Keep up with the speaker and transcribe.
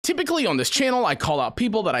Typically on this channel, I call out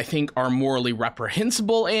people that I think are morally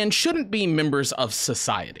reprehensible and shouldn't be members of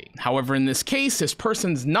society. However, in this case, this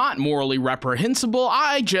person's not morally reprehensible,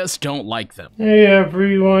 I just don't like them. Hey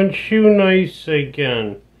everyone, Shoenice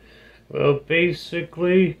again. Well,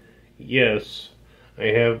 basically, yes, I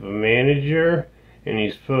have a manager, and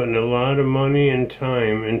he's putting a lot of money and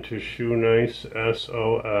time into Shoenice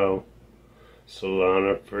SOL,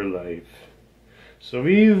 Solana for life. So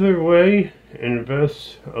either way,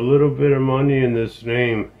 invest a little bit of money in this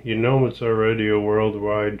name. You know it's already a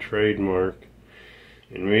worldwide trademark.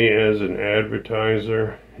 And me as an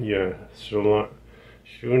advertiser, yeah, Shoenice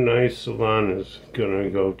Solana is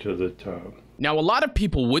gonna go to the top. Now, a lot of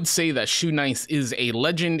people would say that Shoenice is a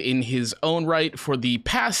legend in his own right for the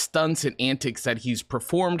past stunts and antics that he's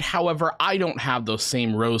performed. However, I don't have those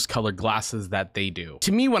same rose-colored glasses that they do.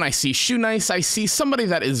 To me, when I see Shoenice, I see somebody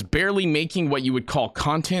that is barely making what you would call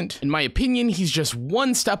content. In my opinion, he's just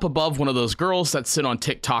one step above one of those girls that sit on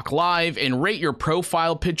TikTok Live and rate your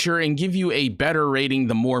profile picture and give you a better rating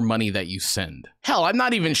the more money that you send. Hell, I'm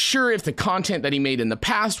not even sure if the content that he made in the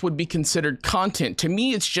past would be considered content. To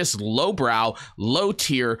me, it's just lowbrow, low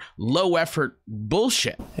tier, low effort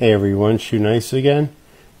bullshit. Hey everyone, Shoenice again.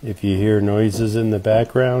 If you hear noises in the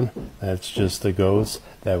background, that's just the ghosts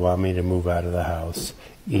that want me to move out of the house.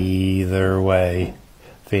 Either way,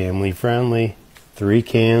 family friendly. 3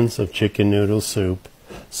 cans of chicken noodle soup.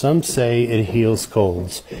 Some say it heals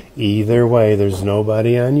colds. Either way, there's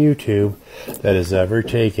nobody on YouTube that has ever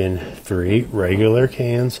taken 3 regular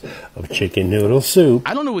cans of chicken noodle soup.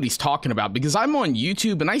 I don't know what he's talking about because I'm on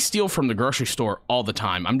YouTube and I steal from the grocery store all the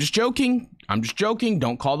time. I'm just joking.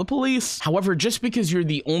 Don't call the police. However, just because you're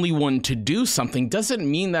the only one to do something doesn't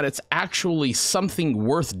mean that it's actually something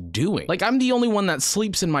worth doing. Like, I'm the only one that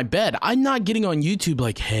sleeps in my bed. I'm not getting on YouTube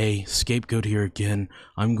like, hey, scapegoat here again.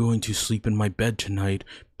 I'm going to sleep in my bed tonight.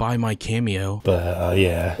 Buy my cameo. But,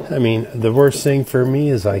 yeah, I mean, the worst thing for me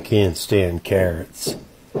is I can't stand carrots.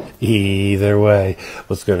 Either way,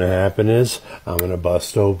 what's going to happen is I'm going to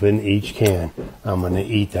bust open each can. I'm going to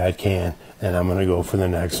eat that can, and I'm going to go for the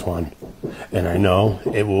next one. And I know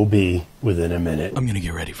it will be within a minute. I'm going to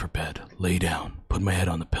get ready for bed, lay down, put my head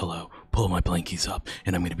on the pillow, pull my blankies up,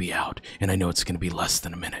 and I'm going to be out. And I know it's going to be less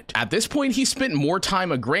than a minute. At this point, he spent more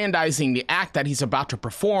time aggrandizing the act that he's about to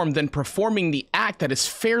perform than performing the act that is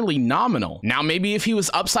fairly nominal. Now, maybe if he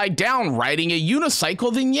was upside down riding a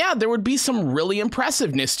unicycle, then yeah, there would be some really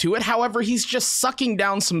impressiveness to it. However, he's just sucking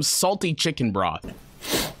down some salty chicken broth.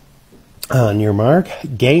 On your mark,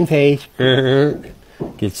 game face.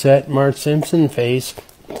 Get set, Mark Simpson face.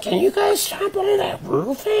 Can you guys stop all that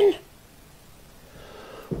roofing?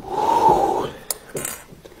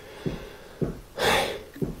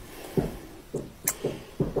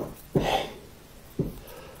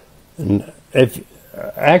 And if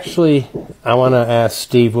actually, I want to ask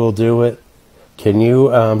Steve will do it. Can you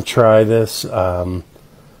try this?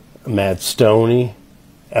 Matt Stoney,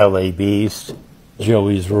 LA Beast,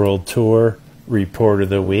 Joey's World Tour, Report of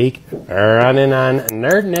the Week, running on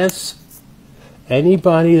nerdness.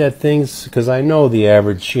 Anybody that thinks, because I know the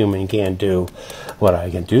average human can't do what I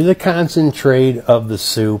can do, the concentrate of the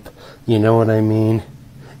soup, you know what I mean?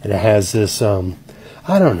 And it has this, I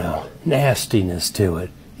don't know, nastiness to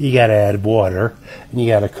it. You gotta add water, and you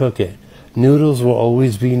gotta cook it. Noodles will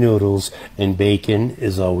always be noodles, and bacon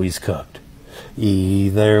is always cooked.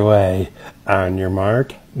 Either way, on your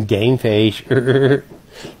mark, game face,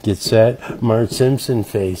 get set, Mark Simpson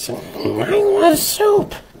face. I love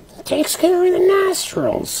soup. Takes care of the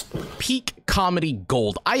nostrils. Peak comedy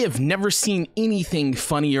gold. I have never seen anything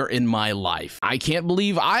funnier in my life. I can't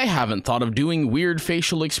believe I haven't thought of doing weird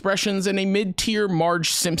facial expressions in a mid-tier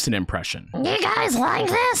Marge Simpson impression. You guys like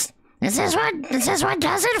this? Is this what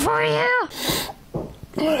does it for you?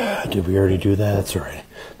 Did we already do that? That's all right.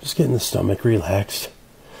 Just getting the stomach relaxed.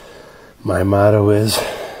 My motto is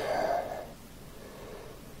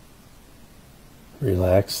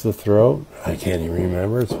relax the throat. I can't even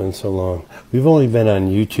remember. It's been so long. We've only been on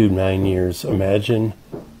YouTube 9 years. Imagine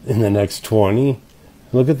in the next 20.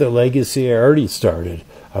 Look at the legacy I already started.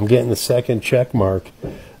 I'm getting the second check mark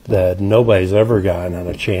that nobody's ever gotten on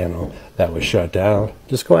a channel that was shut down.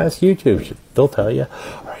 Just go ask YouTube. They'll tell you.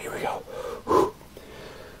 All right, here we go. Whew.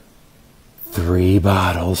 3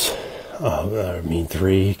 bottles.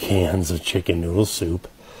 3 cans of chicken noodle soup.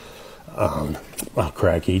 I'll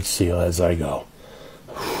crack each seal as I go.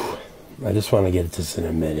 I just want to get this in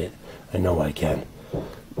a minute. I know I can.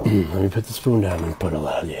 Let me put the spoon down and put it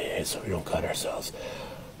out. Yeah, so we don't cut ourselves.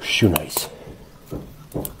 Shoenice.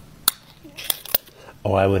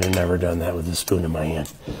 Oh, I would have never done that with the spoon in my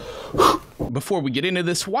hand. Before we get into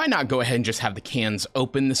this, why not go ahead and just have the cans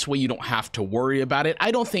open? This way you don't have to worry about it.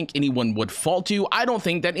 I don't think anyone would fault you. I don't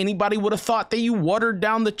think that anybody would have thought that you watered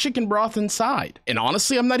down the chicken broth inside. And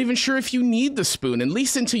honestly, I'm not even sure if you need the spoon, at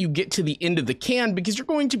least until you get to the end of the can, because you're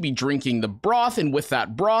going to be drinking the broth, and with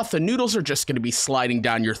that broth, the noodles are just going to be sliding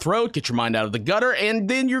down your throat, get your mind out of the gutter, and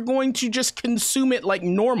then you're going to just consume it like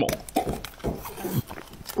normal.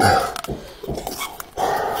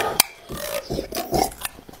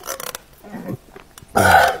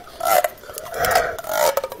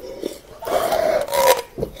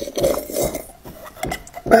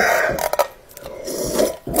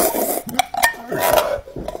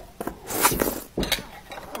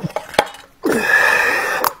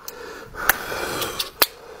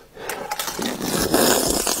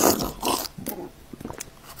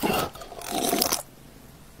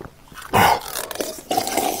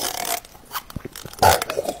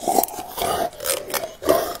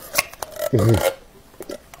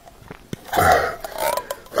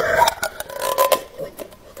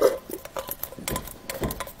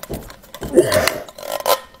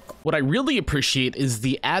 What I really appreciate is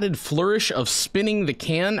the added flourish of spinning the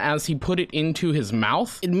can as he put it into his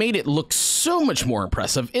mouth. It made it look so much more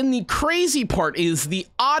impressive, and the crazy part is the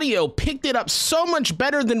audio picked it up so much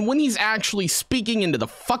better than when he's actually speaking into the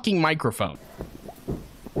fucking microphone.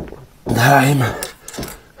 Time.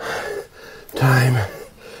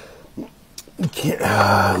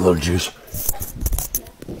 Little juice.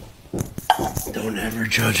 Don't ever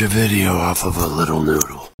judge a video off of a little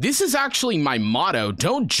noodle. This is actually my motto.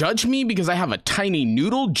 Don't judge me because I have a tiny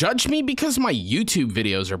noodle. Judge me because my YouTube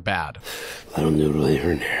videos are bad. Little noodle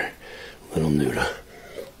here and there. Little noodle.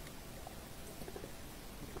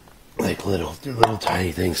 Like little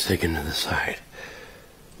tiny things sticking to the side.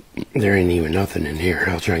 There ain't even nothing in here.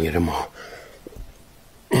 I'll try and get them all.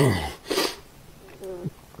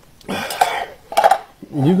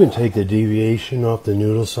 You can take the deviation off the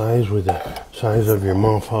noodle size with the size of your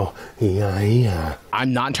mouth.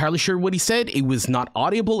 I'm not entirely sure what he said. It was not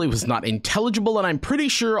audible, it was not intelligible, and I'm pretty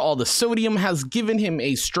sure all the sodium has given him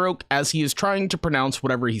a stroke as he is trying to pronounce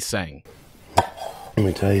whatever he's saying. Let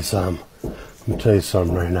me tell you something.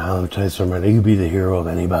 Right now. You can be the hero of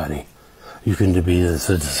anybody. You can be this.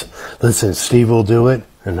 Listen, Steve will do it,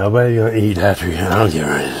 and nobody will eat after you. I don't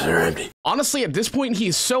care if they're empty. Honestly, at this point, he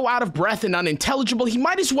is so out of breath and unintelligible, he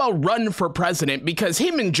might as well run for president because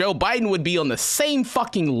him and Joe Biden would be on the same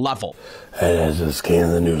fucking level. And as this can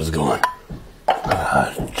of the noodles going,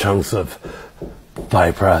 chunks of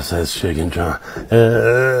processed chicken.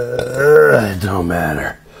 It don't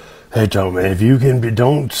matter. If you can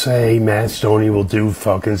don't say Matt Stoney will do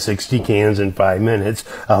fucking 60 cans in 5 minutes.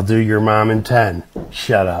 I'll do your mom in 10.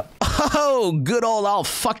 Shut up. Oh, good old I'll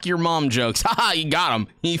fuck your mom jokes. Haha, he got him.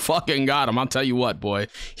 He fucking got him. I'll tell you what, boy.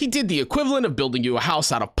 He did the equivalent of building you a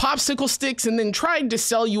house out of popsicle sticks and then tried to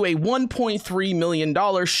sell you a $1.3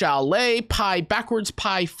 million chalet pie backwards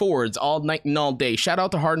pie forwards all night and all day. Shout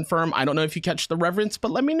out to Hard and Firm. I don't know if you catch the reference, but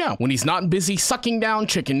let me know. When he's not busy sucking down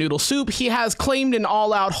chicken noodle soup, he has claimed an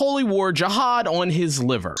all-out holy war jihad on his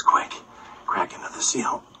liver. Quick, crack into the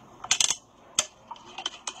seal.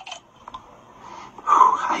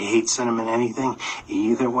 I hate cinnamon anything.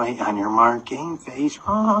 Either way, on your mark, game face.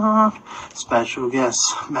 Special guest,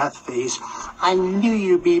 meth face. I knew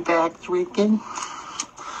you'd be back drinking.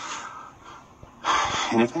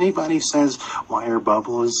 And if anybody says why are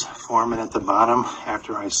bubbles forming at the bottom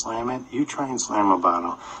after I slam it, you try and slam a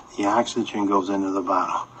bottle. The oxygen goes into the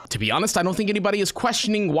bottle. To be honest, I don't think anybody is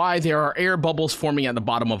questioning why there are air bubbles forming at the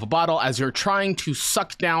bottom of a bottle as you're trying to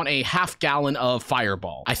suck down a half gallon of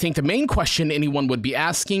Fireball. I think the main question anyone would be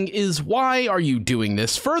asking is why are you doing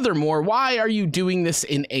this? Furthermore, why are you doing this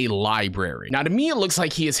in a library? Now, to me, it looks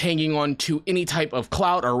like he is hanging on to any type of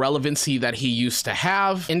clout or relevancy that he used to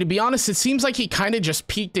have. And to be honest, it seems like he kind of just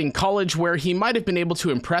peaked in college where he might have been able to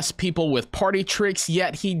impress people with party tricks,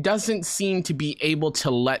 yet he doesn't seem to be able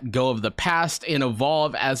to let go of the past and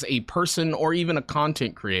evolve as a person or even a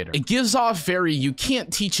content creator. It gives off very, you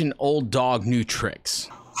can't teach an old dog new tricks.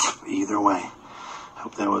 Either way,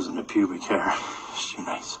 hope that wasn't a pubic hair. She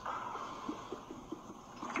nice.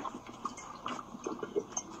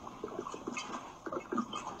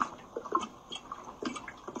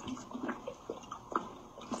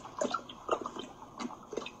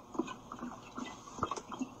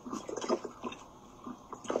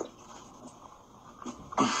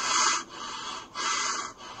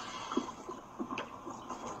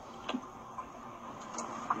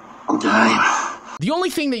 The only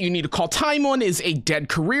thing that you need to call time on is a dead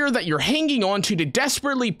career that you're hanging on to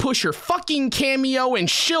desperately push your fucking cameo and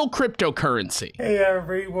shill cryptocurrency. Hey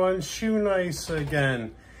everyone, Shoenice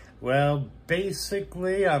again. Well,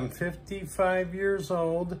 basically, I'm 55 years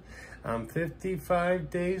old. I'm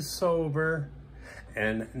 55 days sober.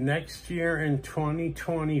 And next year in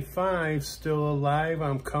 2025, still alive,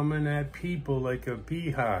 I'm coming at people like a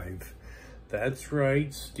beehive. That's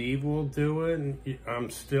right, Steve will do it. And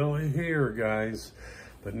I'm still here, guys.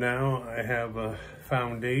 But now I have a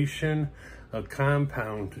foundation, a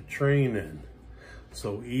compound to train in.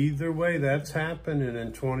 So either way, that's happening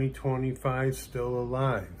in 2025, still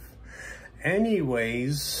alive.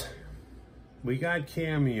 Anyways, we got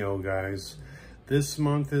Cameo, guys. This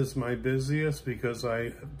month is my busiest because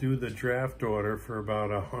I do the draft order for about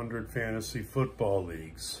 100 fantasy football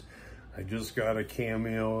leagues. I just got a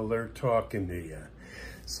Cameo alert talking to you.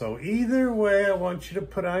 So either way, I want you to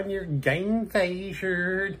put on your game face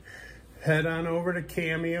shirt. Head on over to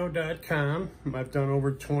cameo.com. I've done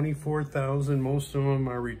over 24,000. Most of them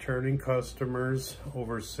are returning customers.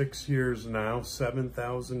 Over 6 years now,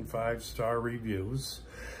 7,000 5-star reviews.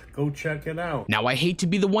 Go check it out. Now, I hate to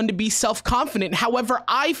be the one to be self-confident. However,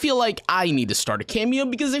 I feel like I need to start a Cameo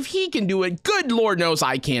because if he can do it, good Lord knows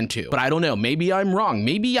I can too. But I don't know. Maybe I'm wrong.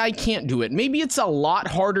 Maybe I can't do it. Maybe it's a lot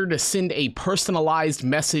harder to send a personalized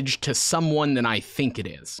message to someone than I think it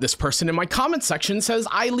is. This person in my comment section says,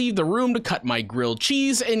 I leave the room to cut my grilled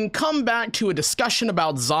cheese and come back to a discussion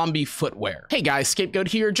about zombie footwear. Hey guys, Scapegoat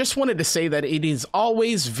here. Just wanted to say that it is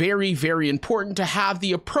always very, very important to have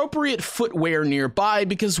the appropriate footwear nearby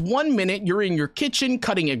because 1 minute you're in your kitchen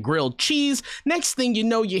cutting a grilled cheese, next thing you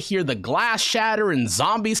know you hear the glass shatter and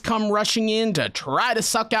zombies come rushing in to try to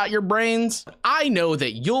suck out your brains. I know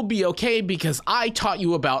that you'll be okay because I taught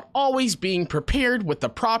you about always being prepared with the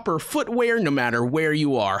proper footwear no matter where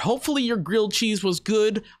you are. Hopefully your grilled cheese was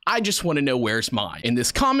good. I just want to know where's mine. In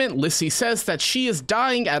this comment, Lissy says that she is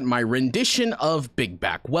dying at my rendition of Big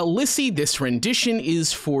Back. Well, Lissy, this rendition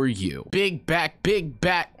is for you. Big back, big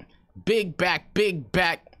back, big back, big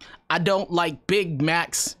back. I don't like Big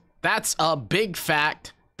Macs. That's a big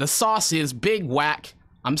fact. The sauce is big whack.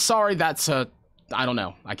 I'm sorry, that's a... I don't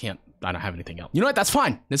know. I don't have anything else. You know what? That's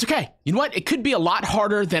fine. It's okay. You know what? It could be a lot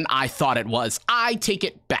harder than I thought it was. I take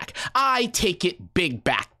it back. I take it big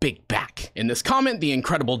back, big back. In this comment, the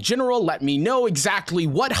Incredible General let me know exactly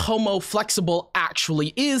what Homo Flexible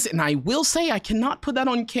actually is, and I will say I cannot put that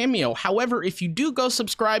on Cameo. However, if you do go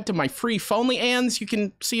subscribe to my free Phonely Ands, you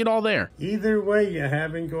can see it all there. Either way, you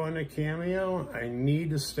haven't gone to Cameo, I need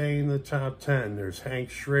to stay in the top 10. There's Hank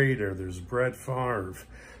Schrader, there's Brett Favre,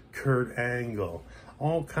 Kurt Angle,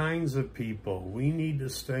 all kinds of people. We need to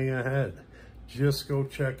stay ahead. Just go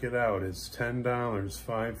check it out. It's $10,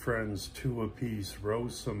 5 friends, 2 apiece.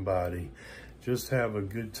 Roast somebody. Just have a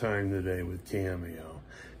good time today with Cameo,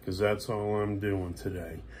 because that's all I'm doing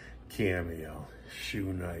today. Cameo,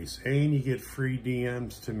 Shoe Nice, and you get free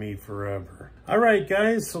DMs to me forever. All right,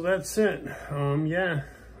 guys, so that's it. Yeah,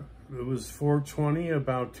 it was 4:20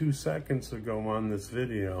 about 2 seconds ago on this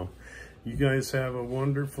video. You guys have a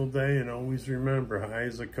wonderful day, and always remember, high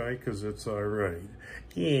as a kite, because it's all right.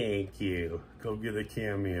 Thank you. Go get a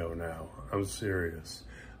Cameo now. I'm serious.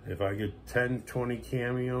 If I get 10, 20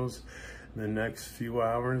 Cameos in the next few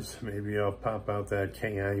hours, maybe I'll pop out that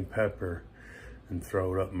cayenne pepper and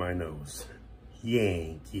throw it up my nose.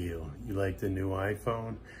 Thank you. You like the new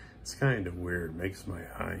iPhone? It's kind of weird. Makes my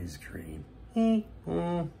eyes green.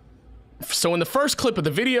 So in the first clip of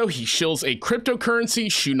the video, he shills a cryptocurrency,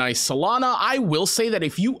 Shoenice Solana. I will say that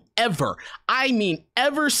if you ever, I mean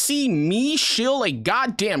ever see me shill a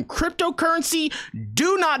goddamn cryptocurrency,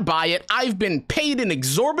 do not buy it. I've been paid an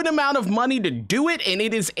exorbitant amount of money to do it, and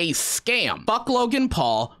it is a scam. Fuck Logan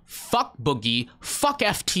Paul, fuck Boogie, fuck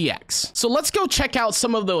FTX. So let's go check out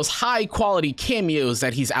some of those high quality cameos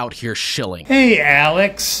that he's out here shilling. Hey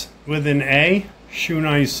Alex, with an A,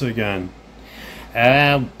 Shoenice again.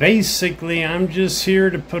 Basically, I'm just here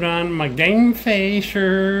to put on my game face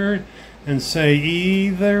shirt and say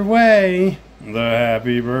either way, the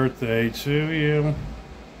happy birthday to you.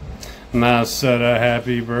 And I said a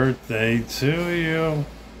happy birthday to you.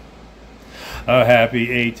 A happy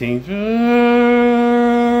 18th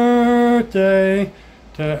birthday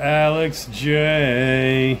to Alex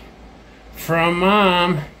J. From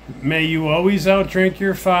Mom. May you always outdrink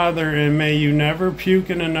your father, and may you never puke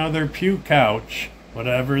in another puke couch,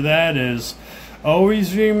 whatever that is.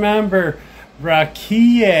 Always remember,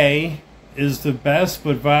 rakia is the best,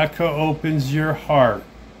 but vodka opens your heart.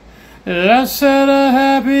 And I said a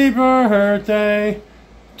happy birthday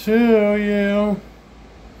to you.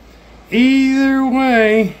 Either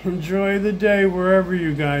way, enjoy the day wherever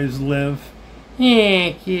you guys live.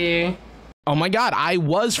 Thank you. Oh my god, I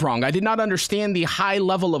was wrong. I did not understand the high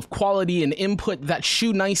level of quality and input that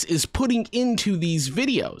Shoenice is putting into these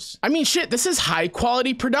videos. I mean, shit, this is high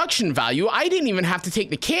quality production value. I didn't even have to take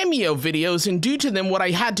the Cameo videos and do to them what I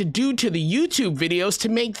had to do to the YouTube videos to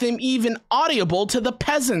make them even audible to the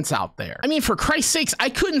peasants out there. I mean, for Christ's sakes, I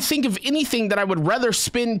couldn't think of anything that I would rather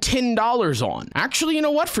spend $10 on. Actually, you know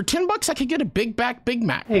what? For 10 bucks, I could get a Big Back Big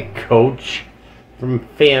Mac. Hey, Coach, from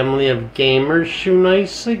Family of Gamers,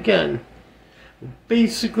 Shoenice again.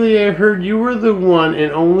 Basically, I heard you were the one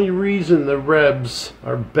and only reason the Rebs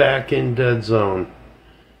are back in Dead Zone.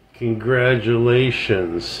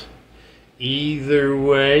 Congratulations. Either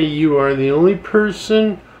way, you are the only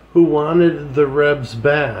person who wanted the Rebs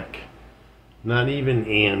back. Not even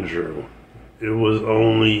Andrew. It was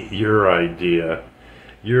only your idea.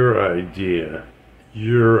 Your idea.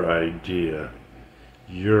 Your idea.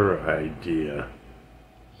 Your idea.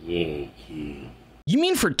 Yankee. You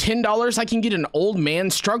mean for $10 I can get an old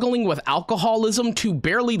man struggling with alcoholism to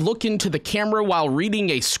barely look into the camera while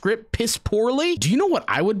reading a script piss poorly? Do you know what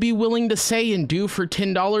I would be willing to say and do for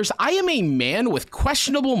 $10? I am a man with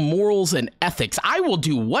questionable morals and ethics. I will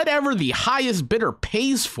do whatever the highest bidder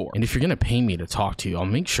pays for. And if you're gonna pay me to talk to you, I'll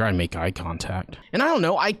make sure I make eye contact. And I don't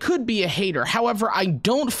know, I could be a hater. However, I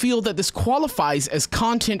don't feel that this qualifies as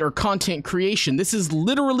content or content creation. This is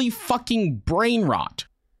literally fucking brain rot.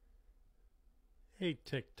 Hey,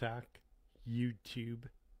 TikTok, YouTube,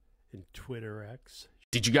 and Twitter X.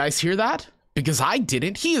 Did you guys hear that? Because I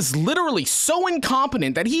didn't. He is literally so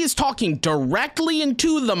incompetent that he is talking directly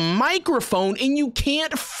into the microphone and you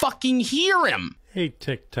can't fucking hear him. Hey,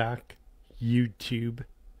 TikTok, YouTube,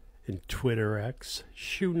 and Twitter X.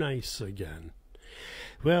 Shoenice again.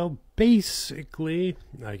 Well, basically,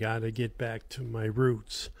 I gotta get back to my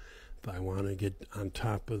roots if I want to get on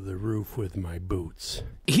top of the roof with my boots.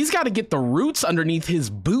 He's got to get the roots underneath his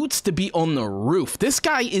boots to be on the roof. This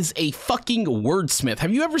guy is a fucking wordsmith.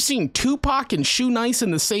 Have you ever seen Tupac and Shoenice in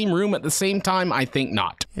the same room at the same time? I think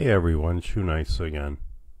not. Hey everyone, Shoenice again.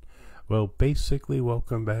 Well, basically,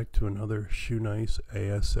 welcome back to another Shoenice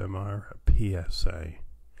ASMR PSA.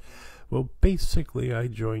 Well, basically, I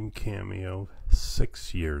joined Cameo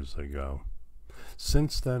 6 years ago.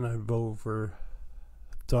 Since then, I've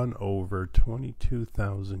done over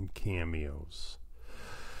 22,000 cameos.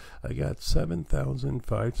 I got 7,000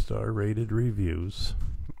 5-star rated reviews,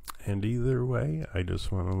 and either way, I just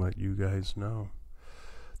want to let you guys know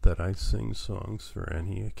that I sing songs for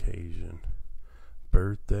any occasion.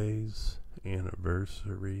 Birthdays,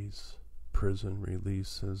 anniversaries, prison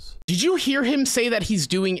releases. Did you hear him say that he's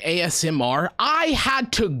doing ASMR? I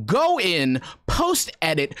had to go in,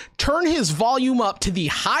 post-edit, turn his volume up to the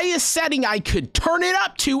highest setting I could turn it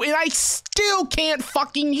up to, and I still can't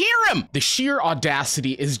fucking hear him. The sheer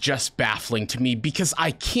audacity is just baffling to me because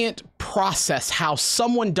I can't process how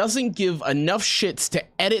someone doesn't give enough shits to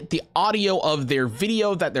edit the audio of their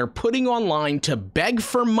video that they're putting online to beg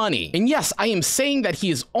for money. And yes, I am saying that he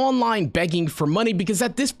is online begging for money because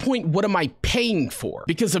at this point, what am I paying for?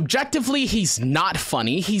 Because objectively, he's not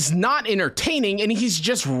funny, he's not entertaining, and he's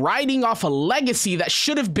just riding off a legacy that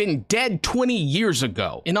should have been dead 20 years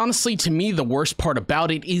ago. And honestly, to me, the worst part about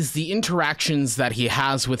it is the interactions that he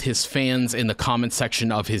has with his fans in the comment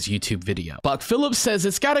section of his YouTube video. Buck Phillips says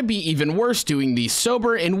it's gotta be even worse doing these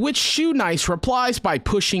sober, in which Shoenice replies by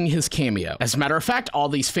pushing his cameo. As a matter of fact, all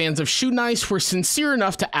these fans of Shoenice were sincere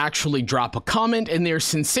enough to actually drop a comment, and their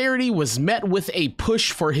sincerity was met with a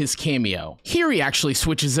push for his cameo. Here he actually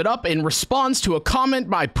switches it up and responds to a comment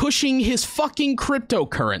by pushing his fucking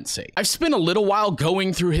cryptocurrency. I've spent a little while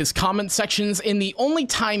going through his comment sections, and the only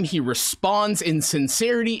time he responds in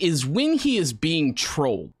sincerity is when he is being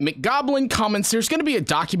trolled. McGoblin comments, there's gonna be a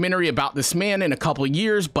documentary about this man in a couple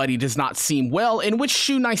years, but he does not seem well, in which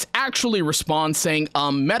Shoenice actually responds saying,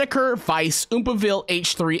 Medicare, Vice, Oompaville,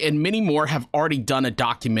 H3, and many more have already done a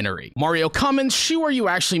documentary. Mario comments, Shu, are you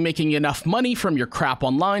actually making enough money from your crap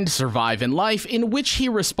online to survive in life? In which he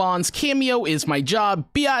responds, Cameo is my job,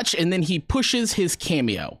 biatch, and then he pushes his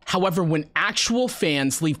cameo. However, when actual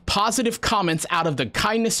fans leave positive comments out of the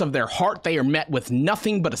kindness of their heart, they are met with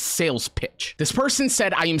nothing but a sales pitch. This person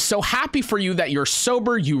said, I am so happy for you that you're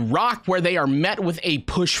sober, you rock, where they are met with a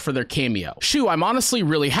push for their cameo. Shu, I'm honestly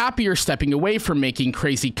really happy you're stepping away from making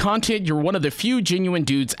crazy content. You're one of the few genuine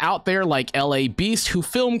dudes out there like LA Beast who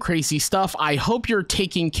film crazy stuff. I hope you're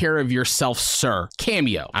taking care of yourself, sir.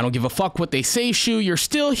 Cameo. I don't give a fuck what they say, Shu. You're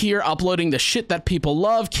still here uploading the shit that people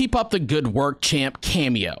love. Keep up the good work, champ.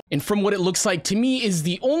 Cameo. And from what it looks like to me is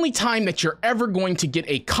the only time that you're ever going to get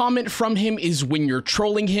a comment from him is when you're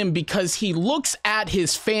trolling him, because he looks at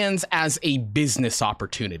his fans as a business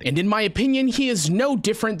opportunity. And in my opinion, he is no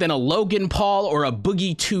different than a Logan Paul or a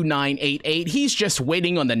Boogie2988. He's just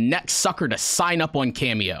waiting on the next sucker to sign up on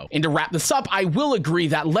Cameo. And to wrap this up, I will agree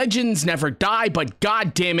that legends never die, but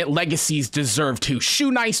god damn it, legacies deserve to.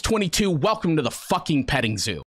 Shoenice22, welcome to the fucking petting zoo.